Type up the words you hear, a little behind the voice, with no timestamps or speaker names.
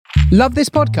Love this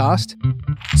podcast?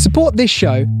 Support this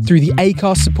show through the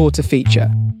Acast supporter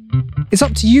feature. It's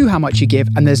up to you how much you give,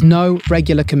 and there's no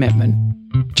regular commitment.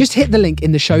 Just hit the link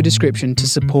in the show description to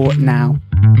support now.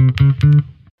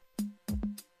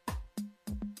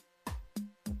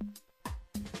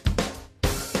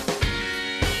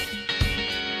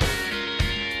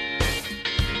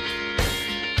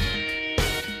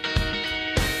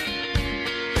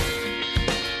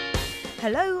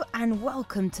 Hello and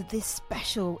welcome to this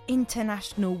special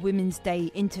International Women's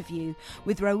Day interview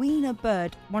with Rowena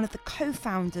Bird, one of the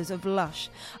co-founders of Lush,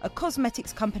 a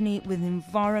cosmetics company with an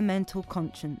environmental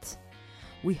conscience.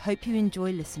 We hope you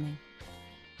enjoy listening.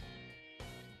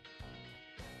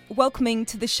 Welcoming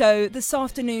to the show this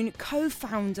afternoon,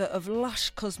 co-founder of Lush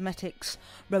Cosmetics,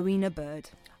 Rowena Bird.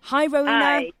 Hi, Rowena.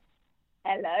 Hi.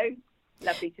 Hello.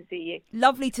 Lovely to see you.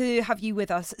 Lovely to have you with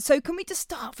us. So can we just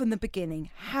start from the beginning?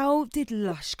 How did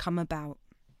Lush come about?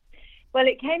 Well,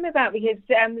 it came about because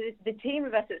the team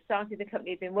of us that started the company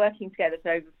had been working together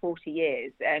for over 40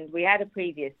 years, and we had a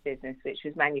previous business which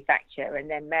was manufacture and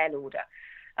then mail order,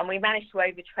 and we managed to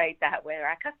overtrade that where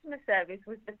our customer service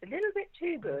was just a little bit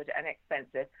too good and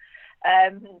expensive.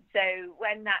 So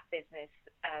when that business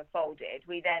folded,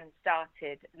 we then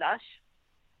started Lush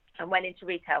and went into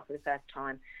retail for the first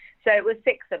time. So it was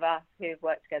 6 of us who've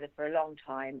worked together for a long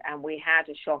time, and we had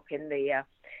a shop in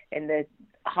the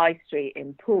high street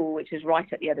in Poole, which is right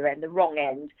at the other end, the wrong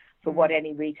end for what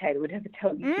any retailer would ever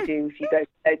tell you to do if you go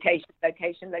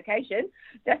location.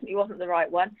 Definitely wasn't the right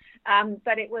one,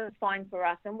 but it was fine for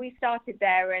us. And we started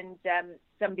there, and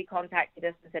somebody contacted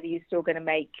us and said, "Are you still going to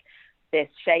make this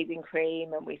shaving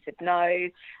cream?" And we said, "No,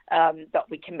 but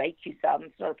we can make you some.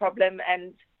 It's not a problem."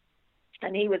 And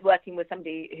he was working with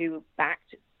somebody who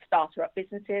backed starter-up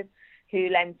businesses, who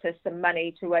lent us some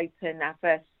money to open our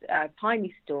first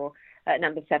tiny store at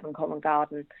number 7 Covent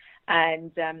Garden,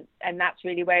 and that's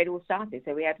really where it all started.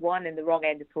 So we had one in the wrong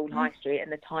end of Poole High Street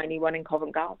and the tiny one in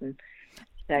Covent Garden.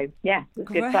 So yeah, it was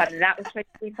good fun, and that was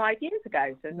 25 years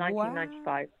ago. So 1995.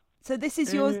 Wow. So this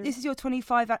is your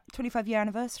 25 year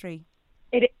anniversary.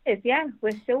 It is, yeah.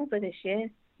 We're silver this year.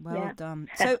 Well done.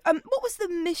 So what was the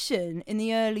mission in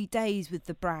the early days with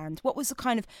the brand? What was the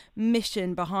kind of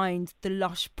mission behind the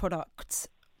Lush products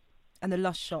and the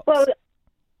Lush shops? Well,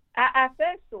 our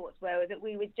first thoughts were that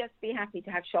we would just be happy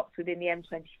to have shops within the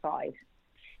M25.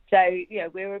 So,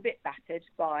 we were a bit battered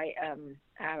by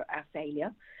our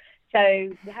failure. So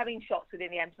having shops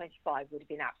within the M25 would have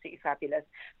been absolutely fabulous.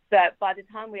 But by the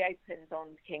time we opened on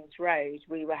King's Road,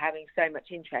 we were having so much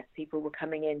interest. People were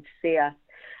coming in to see us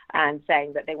and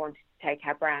saying that they wanted to take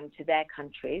our brand to their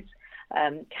countries,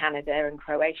 Canada and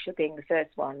Croatia being the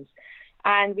first ones.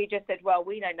 And we just said, well,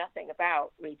 we know nothing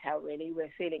about retail, really.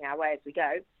 We're feeling our way as we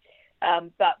go.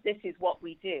 But this is what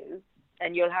we do,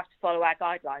 and you'll have to follow our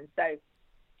guidelines. So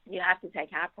you have to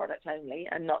take our product only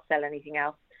and not sell anything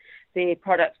else. The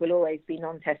product will always be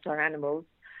non-test on animals.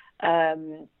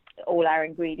 All our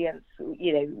ingredients,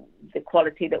 the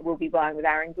quality that we'll be buying with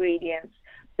our ingredients,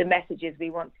 the messages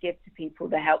we want to give to people,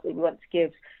 the help that we want to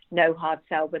give, no hard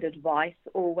sell but advice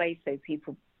always, so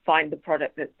people find the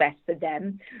product that's best for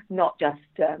them, not just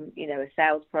a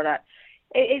sales product.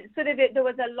 There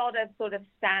was a lot of sort of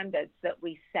standards that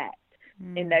we set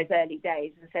in those early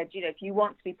days and said, if you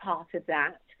want to be part of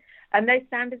that. And those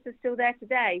standards are still there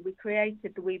today. We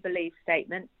created the We Believe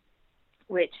statement,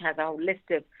 which has a whole list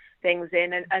of things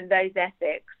in, and those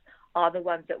ethics are the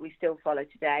ones that we still follow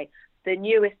today. The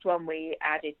newest one we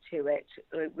added to it,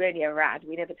 really a rad,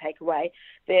 we never take away.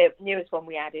 The newest one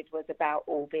we added was about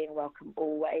all being welcome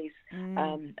always.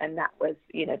 And that was,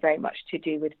 very much to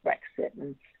do with Brexit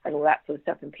and all that sort of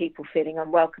stuff, and people feeling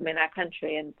unwelcome in our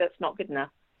country, and that's not good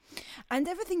enough. And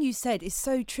everything you said is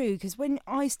so true, because when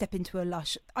I step into a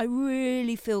Lush, I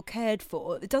really feel cared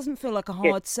for. It doesn't feel like a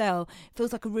hard sell. It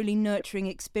feels like a really nurturing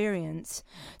experience.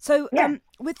 So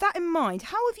with that in mind,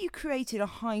 how have you created a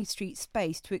high street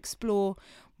space to explore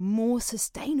more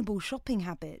sustainable shopping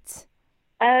habits?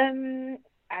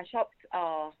 Our shops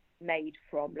are made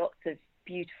from lots of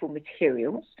beautiful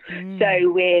materials.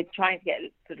 So we're trying to get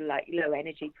sort of like low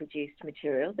energy produced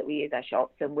materials that we use our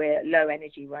shops, and we're low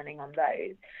energy running on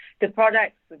those. The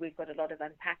products, we've got a lot of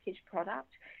unpackaged product.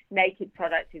 Naked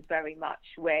product is very much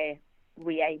where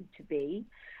we aim to be.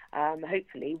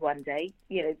 Hopefully one day,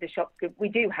 the shop, we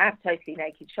do have totally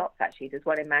naked shops actually. There's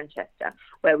one in Manchester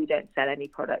where we don't sell any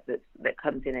product that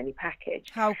comes in any package.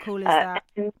 How cool is that?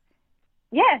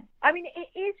 Yeah, I mean,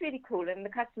 it is really cool and the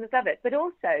customers love it. But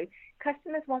also,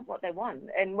 customers want what they want.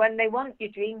 And when they want your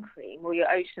dream cream or your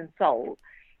ocean salt,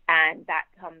 and that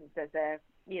comes as a,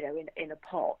 in a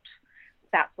pot,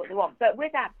 that's what they want. But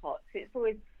with our pots, it's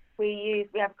always,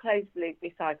 we have closed loop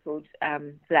recycled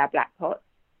for our black pots,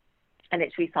 and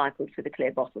it's recycled for the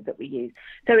clear bottle that we use.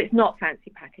 So it's not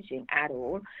fancy packaging at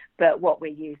all, but what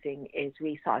we're using is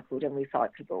recycled and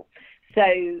recyclable. So,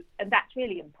 and that's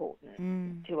really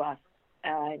important to us.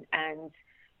 And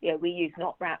we use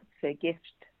not wraps for gift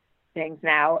things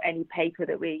now. Any paper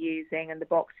that we're using and the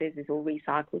boxes is all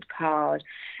recycled card.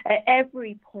 At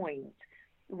every point,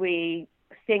 we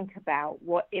think about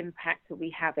what impact are we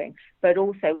having, but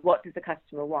also what does the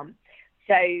customer want.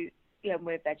 So,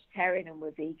 we're vegetarian and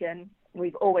we're vegan.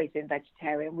 We've always been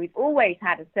vegetarian. We've always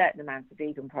had a certain amount of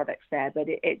vegan products there, but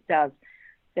it does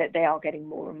that they are getting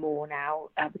more and more now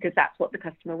because that's what the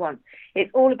customer wants.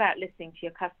 It's all about listening to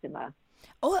your customer.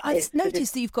 Oh, I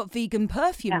noticed that you've got vegan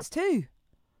perfumes too.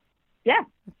 Yeah,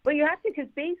 well, you have to, because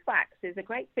beeswax is a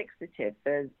great fixative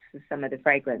for some of the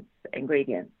fragrance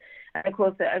ingredients. And of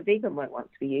course, a vegan won't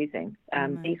want to be using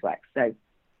beeswax. So,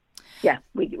 yeah,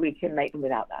 we can make them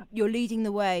without that. You're leading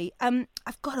the way.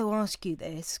 I've got to ask you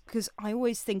this, because I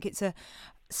always think it's a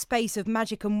space of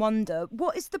magic and wonder.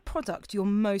 What is the product you're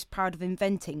most proud of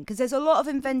inventing? Because there's a lot of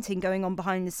inventing going on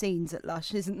behind the scenes at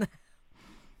Lush, isn't there?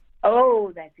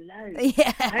 Oh, there's loads.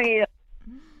 Yeah. I mean,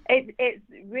 it's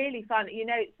really fun.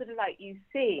 It's sort of like you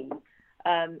see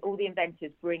all the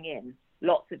inventors bring in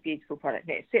lots of beautiful products,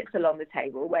 and it sits along the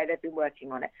table where they've been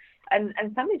working on it. And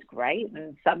some is great,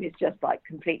 and some is just like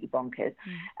completely bonkers.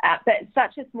 But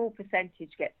such a small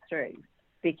percentage gets through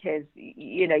because,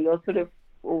 you're sort of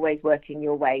always working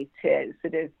your way to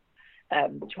sort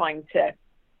of trying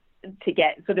to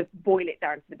get sort of boil it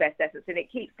down to the best essence. And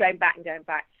it keeps going back and going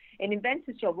back. An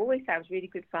inventor's job always sounds really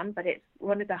good fun, but it's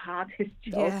one of the hardest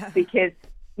jobs because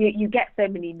you get so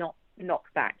many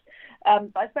knockbacks.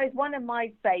 I suppose one of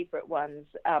my favourite ones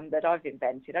that I've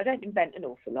invented, I don't invent an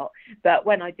awful lot, but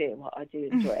when I do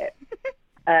enjoy it.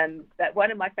 But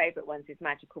one of my favourite ones is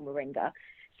Magical Moringa.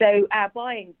 So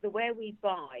the way we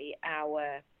buy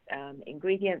our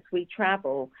ingredients, we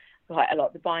travel quite a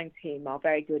lot. The buying team are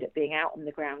very good at being out on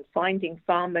the ground, finding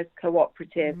farmers,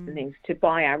 cooperatives and things to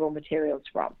buy our raw materials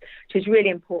from, which is really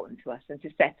important to us, and to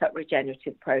set up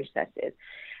regenerative processes.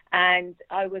 And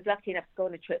I was lucky enough to go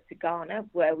on a trip to Ghana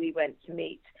where we went to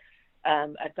meet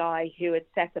a guy who had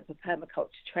set up a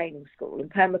permaculture training school.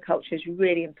 And permaculture is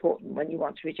really important when you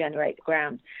want to regenerate the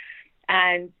ground.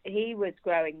 And he was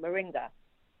growing moringa.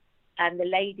 And the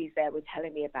ladies there were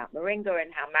telling me about moringa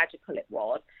and how magical it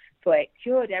was. So it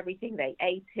cured everything. They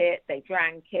ate it, they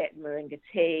drank it, moringa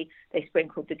tea, they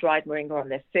sprinkled the dried moringa on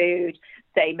their food,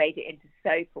 they made it into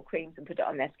soap or creams and put it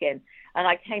on their skin. And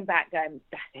I came back going,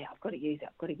 that's it, I've got to use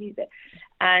it.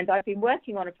 And I've been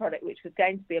working on a product which was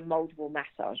going to be a moldable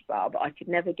massage bar, but I could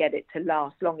never get it to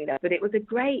last long enough. But it was a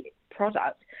great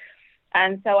product.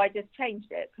 And so I just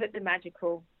changed it, put the moringa.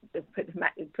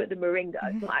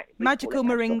 Magical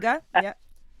moringa, yeah.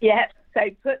 Yeah, so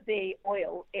put the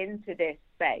oil into this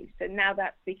base, and now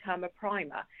that's become a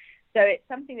primer. So it's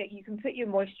something that you can put your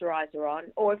moisturiser on,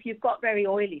 or if you've got very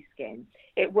oily skin,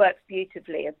 it works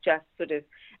beautifully of just sort of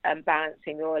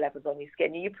balancing the oil levels on your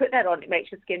skin. And you put that on, it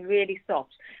makes your skin really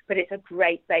soft, but it's a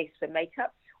great base for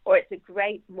makeup, or it's a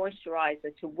great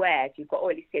moisturiser to wear if you've got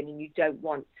oily skin and you don't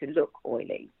want to look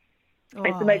oily. Oh,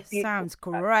 it's the most beautiful. Sounds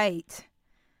great.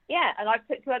 Yeah, and I've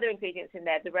put two other ingredients in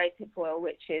there, the rosehip oil,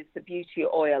 which is the beauty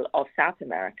oil of South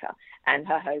America, and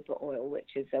jojoba oil,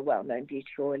 which is a well-known beauty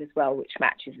oil as well, which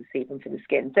matches the sebum for the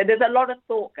skin. So there's a lot of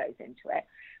thought goes into it.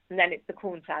 And then it's the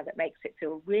corn flour that makes it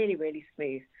feel really, really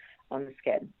smooth on the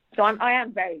skin. So I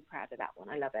am very proud of that one.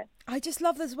 I love it. I just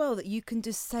love as well that you can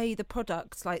just say the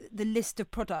products, like the list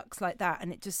of products like that,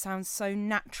 and it just sounds so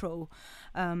natural.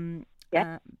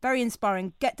 Very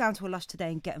inspiring. Get down to a Lush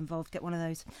today and get involved. Get one of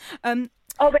those.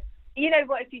 But you know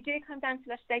what? If you do come down to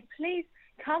Lush today, please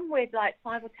come with like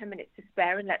 5 or 10 minutes to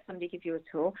spare and let somebody give you a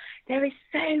tour. There is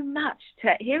so much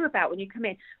to hear about when you come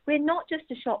in. We're not just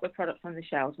a shop with products on the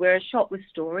shelves. We're a shop with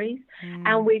stories,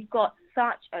 and we've got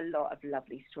such a lot of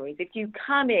lovely stories. If you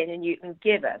come in and you can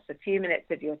give us a few minutes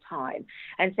of your time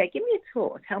and say, give me a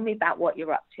tour, tell me about what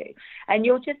you're up to, and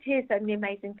you'll just hear so many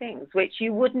amazing things which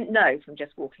you wouldn't know from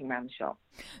just walking around the shop.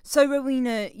 So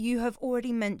Rowena, you have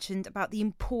already mentioned about the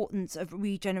importance of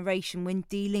regeneration when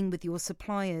dealing with your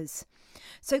suppliers.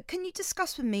 So can you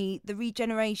discuss with me the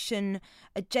regeneration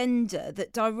agenda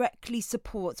that directly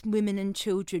supports women and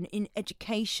children in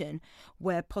education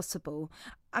where possible?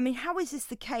 I mean, how is this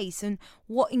the case, and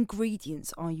what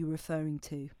ingredients are you referring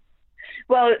to?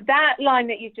 Well, that line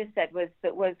that you just said was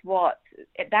what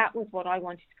I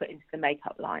wanted to put into the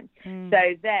makeup line.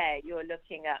 So there you're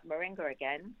looking at moringa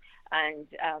again, and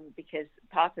because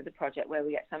part of the project where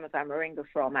we get some of our moringa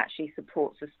from actually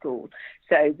supports the school.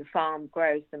 So the farm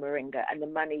grows the moringa, and the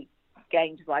money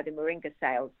gained by the moringa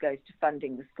sales goes to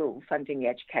funding the school, funding the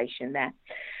education there.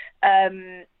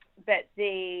 And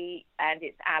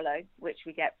it's aloe, which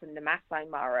we get from the Masai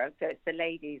Mara. So it's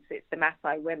the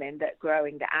Masai women that are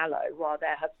growing the aloe while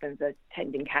their husbands are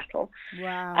tending cattle.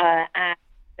 Wow.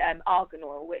 And argan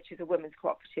oil, which is a women's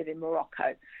cooperative in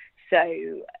Morocco.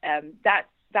 So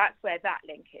that's where that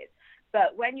link is.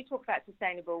 But when you talk about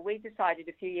sustainable, we decided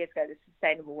a few years ago that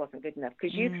sustainable wasn't good enough,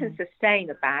 because you can sustain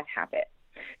a bad habit.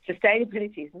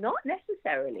 Sustainability is not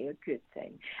necessarily a good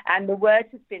thing. And the word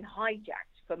has been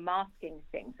hijacked for masking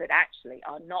things that actually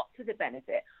are not to the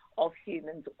benefit of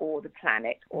humans or the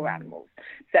planet or animals.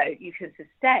 So you can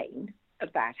sustain a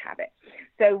bad habit.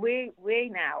 So we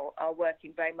now are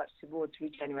working very much towards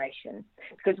regeneration,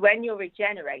 because when you're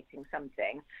regenerating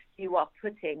something, you are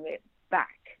putting it back.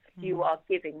 You are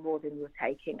giving more than you're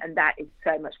taking, and that is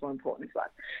so much more important to us.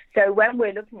 So when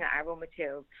we're looking at our raw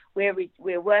materials,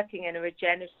 we're working in a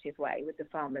regenerative way with the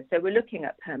farmers. So we're looking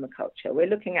at permaculture, we're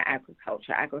looking at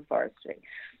agriculture, agroforestry.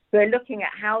 We're looking at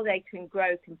how they can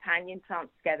grow companion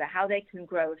plants together, how they can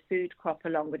grow a food crop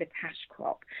along with a cash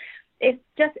crop. It's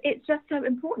just so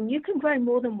important. You can grow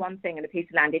more than one thing in a piece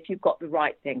of land if you've got the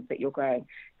right things that you're growing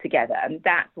together, and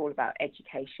that's all about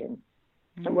education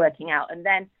and working out. And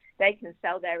then they can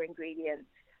sell their ingredients,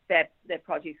 their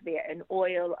produce, be it an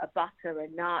oil, a butter, a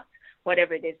nut,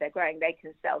 whatever it is they're growing, they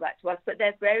can sell that to us. But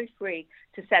they're very free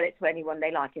to sell it to anyone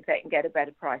they like. If they can get a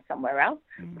better price somewhere else,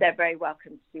 they're very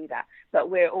welcome to do that.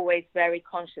 But we're always very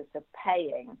conscious of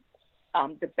paying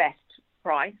the best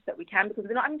price that we can, because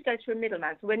we're not having to go through a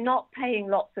middleman. So we're not paying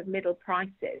lots of middle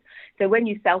prices. So when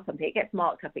you sell something, it gets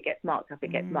marked up, until the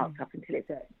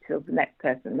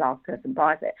last person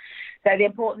buys it. So the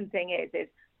important thing is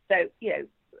so,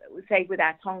 say with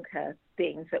our tonka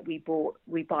beans that we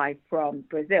buy from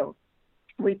Brazil,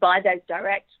 we buy those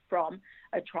direct from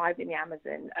a tribe in the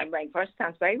Amazon and rainforest.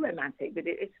 Sounds very romantic, but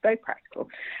it's very practical.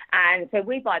 And so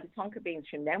we buy the tonka beans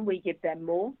from them. We give them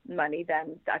more money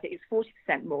than, I think it's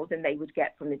 40% more than they would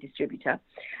get from the distributor.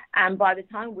 And by the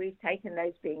time we've taken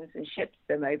those beans and shipped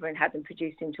them over and had them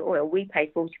produced into oil, we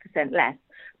pay 40% less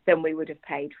than we would have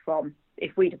paid from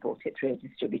if we'd have bought it through a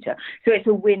distributor. So it's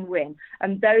a win-win.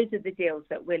 And those are the deals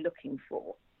that we're looking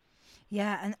for.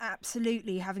 Yeah, and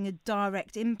absolutely having a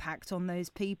direct impact on those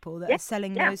people that are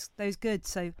selling those goods.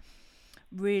 So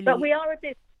really, but we are a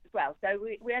business as well. So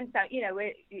we understand.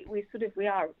 We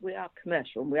are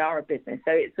commercial and we are a business.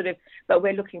 So it's but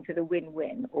we're looking for the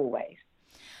win-win always.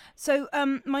 So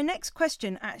my next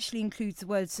question actually includes the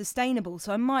word sustainable.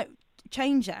 So I might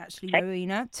change it actually,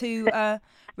 Rowena, to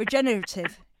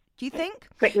regenerative. Do you think?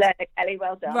 Quick learner, Ellie,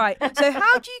 well done. Right. So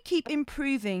how do you keep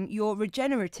improving your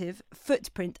regenerative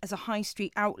footprint as a high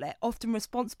street outlet, often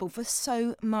responsible for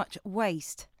so much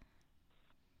waste?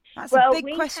 That's a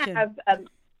big question.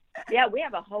 We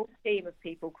have a whole team of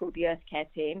people called the Earth Care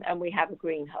team, and we have a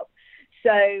green hub.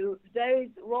 So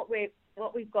what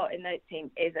we've got in those teams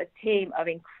is a team of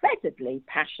incredibly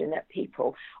passionate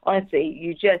people.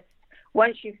 Honestly,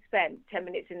 once you've spent 10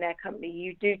 minutes in their company,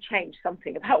 you do change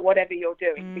something about whatever you're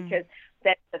doing, because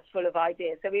they're just full of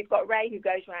ideas. So we've got Ray, who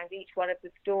goes around each one of the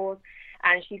stores,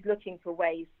 and she's looking for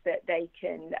ways that they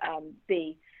can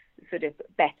be sort of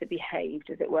better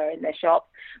behaved, as it were, in their shops.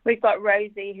 We've got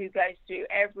Rosie, who goes through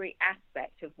every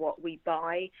aspect of what we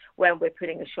buy when we're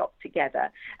putting a shop together.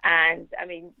 And I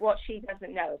mean, what she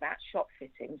doesn't know about shop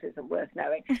fittings isn't worth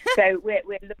knowing. So we're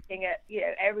looking at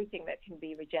everything that can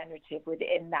be regenerative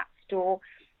within that store,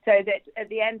 so that at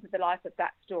the end of the life of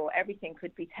that store, everything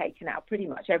could be taken out. Pretty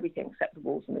much everything except the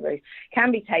walls and the roof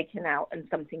can be taken out, and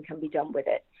something can be done with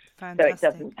it. Fantastic. So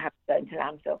it doesn't have to go into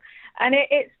landfill. And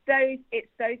it's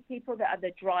those people that are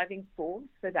the driving force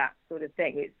for that sort of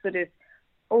thing. It's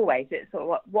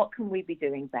what can we be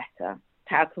doing better?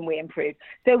 How can we improve?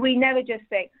 So we never just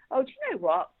think, oh, do you know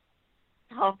what?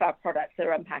 Half our products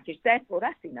are unpackaged, therefore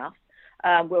that's enough.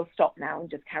 We'll stop now and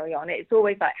just carry on. It's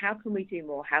always like, how can we do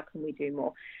more? How can we do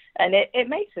more? And it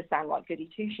makes us sound like goody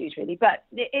two-shoes, really, but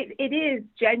it is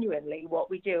genuinely what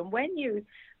we do. And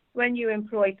when you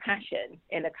employ passion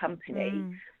in a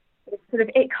company,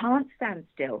 it can't stand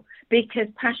still, because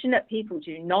passionate people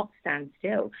do not stand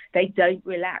still. They don't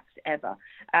relax ever.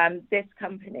 This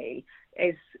company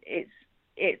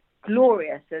it's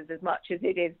glorious as much as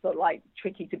it is sort of like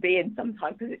tricky to be in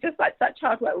sometimes, because it's just like such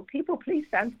hard work. Well, people, please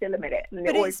stand still a minute. And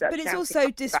but it's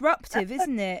also disruptive,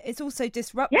 isn't it? It's also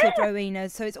disruptive, Rowena.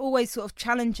 So it's always sort of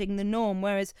challenging the norm.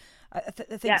 Whereas I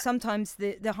think sometimes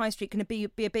the high street can be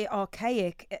a bit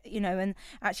archaic, and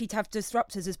actually to have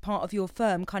disruptors as part of your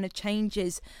firm kind of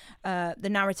changes the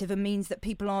narrative and means that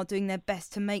people are doing their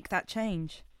best to make that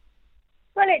change.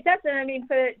 Well, it doesn't. I mean,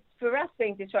 for us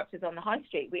being disruptors on the high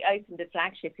street, we opened a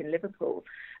flagship in Liverpool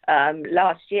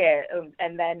last year,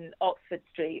 and then Oxford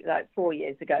Street like 4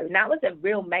 years ago. And that was a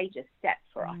real major step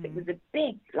for us. It was a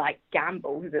big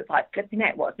gamble, because it's like flipping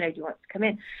out, what if nobody wants to come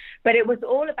in? But it was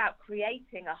all about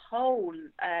creating a whole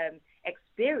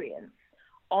experience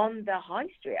on the high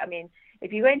street. I mean,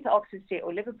 if you went to Oxford Street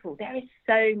or Liverpool, there is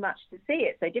so much to see.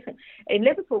 It's so different. In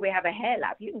Liverpool, we have a hair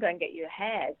lab. You can go and get your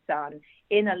hair done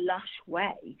in a lush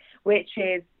way, which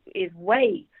is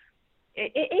way,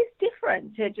 it is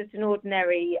different to just an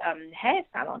ordinary hair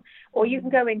salon. Or you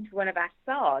can go into one of our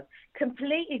spas,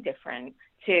 completely different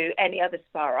to any other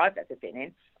spa I've ever been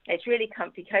in. It's really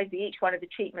comfy, cozy. Each one of the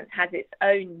treatments has its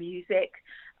own music.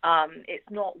 It's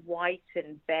not white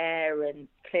and bare and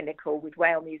clinical with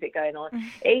whale music going on.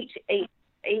 Each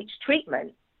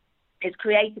treatment is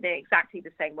created in exactly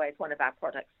the same way as one of our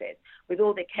products is, with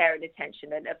all the care and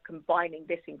attention and of combining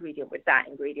this ingredient with that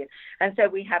ingredient. And so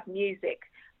we have music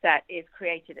that is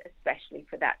created especially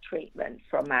for that treatment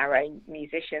from our own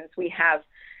musicians. We have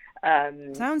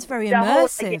sounds very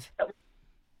immersive.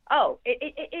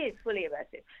 It is fully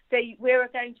immersive. So we're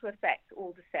going to affect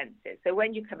all the senses. So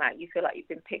when you come out, you feel like you've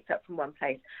been picked up from one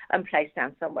place and placed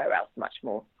down somewhere else, much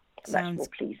more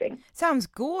pleasing. Sounds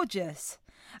gorgeous.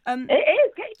 It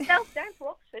is. Get yourself down to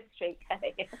Oxford Street,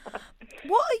 Kelly.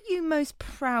 What are you most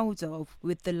proud of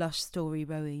with the Lush story,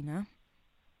 Rowena?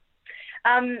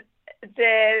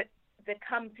 The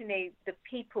company, the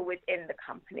people within the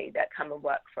company that come and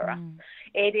work for us.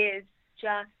 It is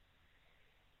just,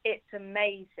 it's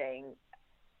amazing,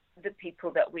 the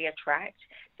people that we attract.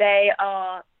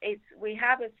 We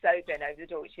have a slogan over the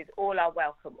door, which is all are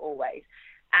welcome always.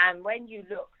 And when you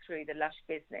look through the Lush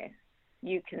business,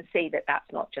 you can see that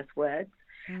that's not just words,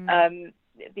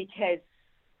 because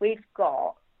we've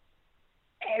got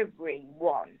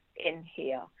everyone in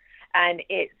here, and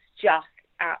it's just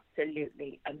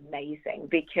absolutely amazing,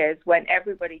 because when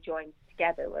everybody joins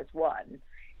together as one,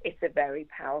 it's a very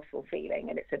powerful feeling.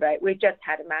 And we've just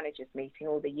had a managers meeting,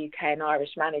 all the UK and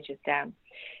Irish managers down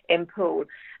in Poole.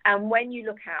 And when you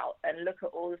look out and look at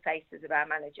all the faces of our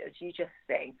managers, you just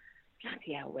think,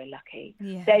 bloody hell, we're lucky.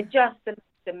 Yeah. They're just the most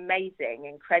amazing,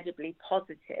 incredibly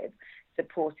positive,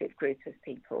 supportive group of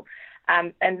people.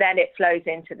 And then it flows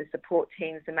into the support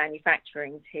teams, the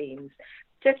manufacturing teams,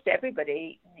 just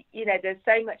everybody. There's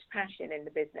so much passion in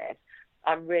the business.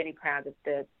 I'm really proud of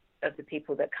the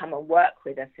people that come and work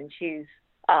with us and choose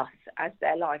us as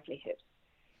their livelihood.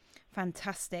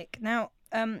 Fantastic. Now,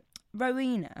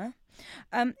 Rowena,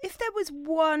 if there was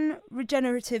one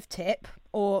regenerative tip,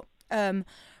 or I'm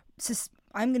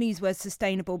going to use the word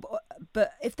sustainable,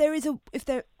 but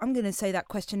I'm going to say that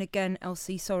question again,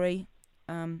 Elsie. Sorry,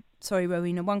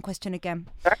 Rowena. One question again.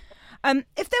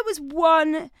 If there was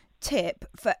one tip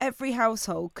for every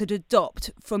household could adopt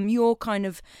from your kind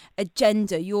of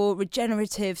agenda, your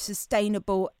regenerative,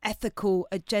 sustainable, ethical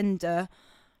agenda,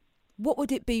 what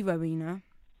would it be, Rowena?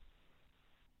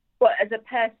 What, as a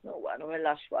personal one or a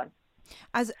Lush one?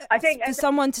 For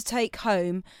someone to take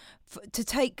home, to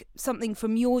take something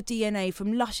from your DNA,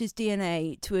 from Lush's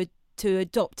DNA, to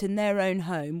adopt in their own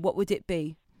home, what would it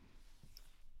be?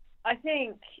 I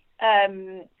think,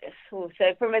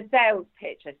 so from a sales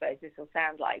pitch, I suppose this will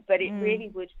sound like, but it really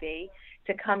would be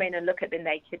to come in and look at the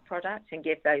Naked product and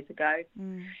give those a go.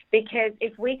 Because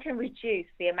if we can reduce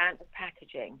the amount of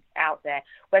packaging out there,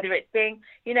 whether it's being,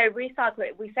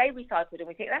 recycled, we say recycled and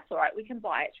we think that's all right, we can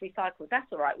buy it, it's recycled,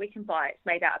 that's all right, we can buy it, it's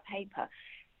made out of paper.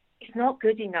 It's not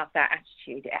good enough, that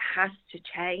attitude. It has to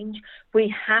change.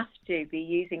 We have to be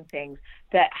using things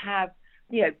that have,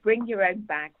 bring your own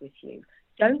bag with you.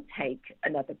 Don't take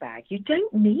another bag. You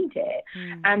don't need it.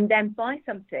 And then buy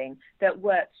something that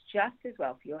works just as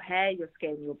well for your hair, your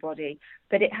skin, your body,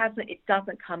 but it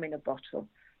doesn't come in a bottle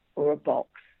or a box.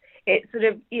 It's sort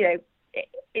of,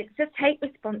 it's just take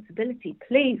responsibility.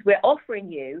 Please, we're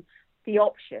offering you the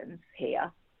options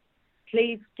here.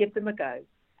 Please give them a go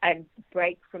and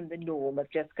break from the norm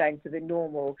of just going for the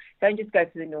normal. Don't just go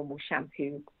for the normal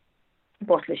shampoo,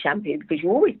 bottle of shampoo, because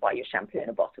you always buy your shampoo in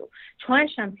a bottle. Try a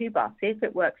shampoo bar, see if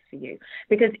it works for you,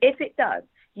 because if it does,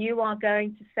 you are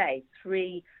going to save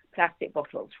 3 plastic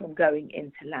bottles from going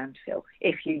into landfill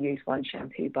if you use one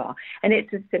shampoo bar. And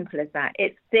it's as simple as that.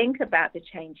 It's think about the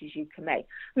changes you can make.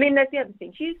 I mean, there's the other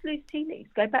things. Use loose tea leaves.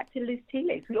 Go back to loose tea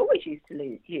leaves. We always used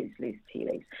to use loose tea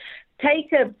leaves.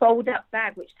 Take a fold-up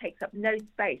bag which takes up no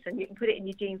space, and you can put it in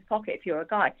your jeans pocket if you're a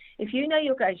guy. If you know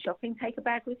you're going shopping, take a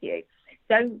bag with you.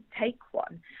 Don't take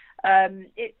one.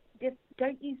 Just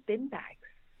don't use bin bags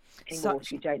anymore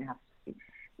if you don't have to.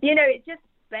 You know, it's just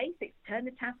basics. Turn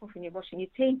the tap off when you're washing your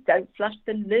teeth. Don't flush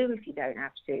the loo if you don't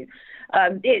have to.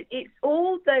 It's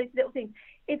all those little things.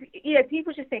 If you know,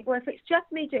 people just think, well, if it's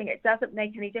just me doing it, it doesn't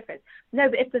make any difference. No,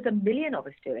 but if there's a million of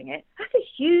us doing it, that's a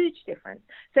huge difference.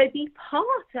 So be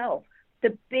part of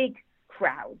the big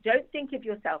crowd. Don't think of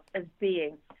yourself as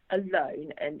being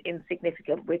alone and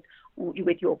insignificant with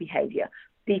your behaviour.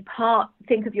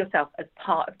 Think of yourself as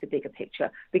part of the bigger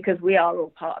picture, because we are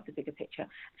all part of the bigger picture.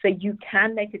 So you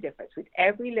can make a difference with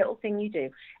every little thing you do.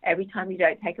 Every time you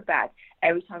don't take a bag,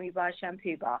 every time you buy a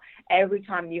shampoo bar, every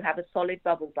time you have a solid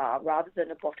bubble bar rather than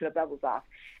a bottle of bubble bath,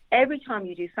 every time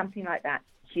you do something like that,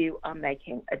 you are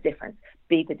making a difference.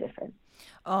 Be the difference.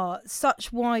 Oh,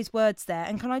 such wise words there.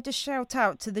 And can I just shout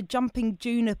out to the Jumping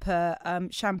Juniper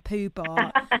shampoo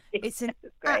bar? It's an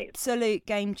absolute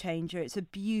game changer. It's a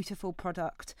beautiful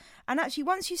product. And actually,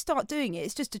 once you start doing it,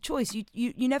 it's just a choice.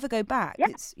 You never go back.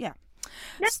 Yeah.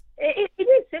 No, it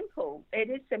is simple. It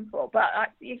is simple. But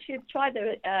you should try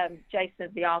the Jason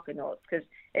of the Argonauts, because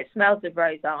it smells of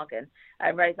rose argan.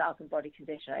 And rose argan body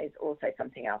conditioner is also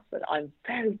something else that I'm a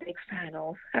very big fan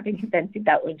of, having invented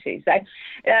that one too. So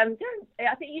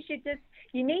I think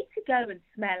you need to go and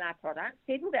smell our products.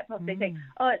 People get past, they think,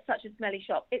 oh, it's such a smelly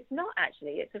shop. It's not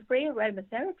actually. It's a free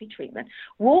aromatherapy treatment.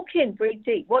 Walk in, breathe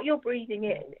deep. What you're breathing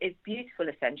in is beautiful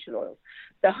essential oils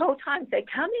the whole time. So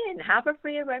come in, have a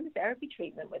free aromatherapy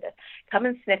treatment with us. Come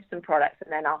and sniff some products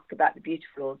and then ask about the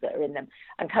beautiful oils that are in them,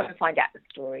 and come and find out the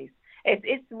stories.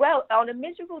 It's well, on a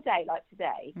miserable day like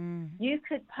today, you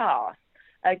could pass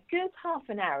a good half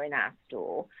an hour in our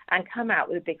store and come out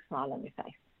with a big smile on your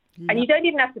face. And you don't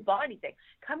even have to buy anything.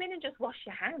 Come in and just wash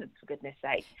your hands, for goodness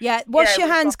sake. Yeah, wash your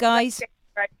hands, guys.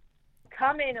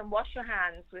 Come in and wash your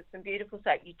hands with some beautiful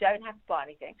soap. You don't have to buy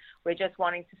anything. We're just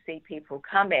wanting to see people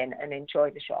come in and enjoy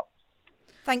the shop.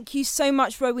 Thank you so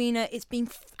much, Rowena. It's been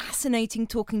fascinating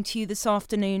talking to you this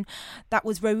afternoon. That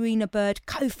was Rowena Bird,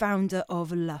 co-founder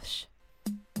of Lush.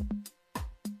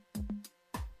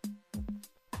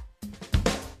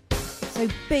 So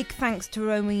big thanks to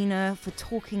Rowena for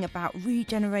talking about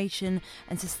regeneration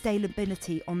and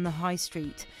sustainability on the high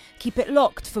street. Keep it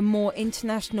locked for more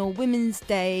International Women's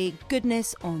Day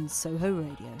goodness on Soho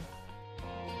Radio.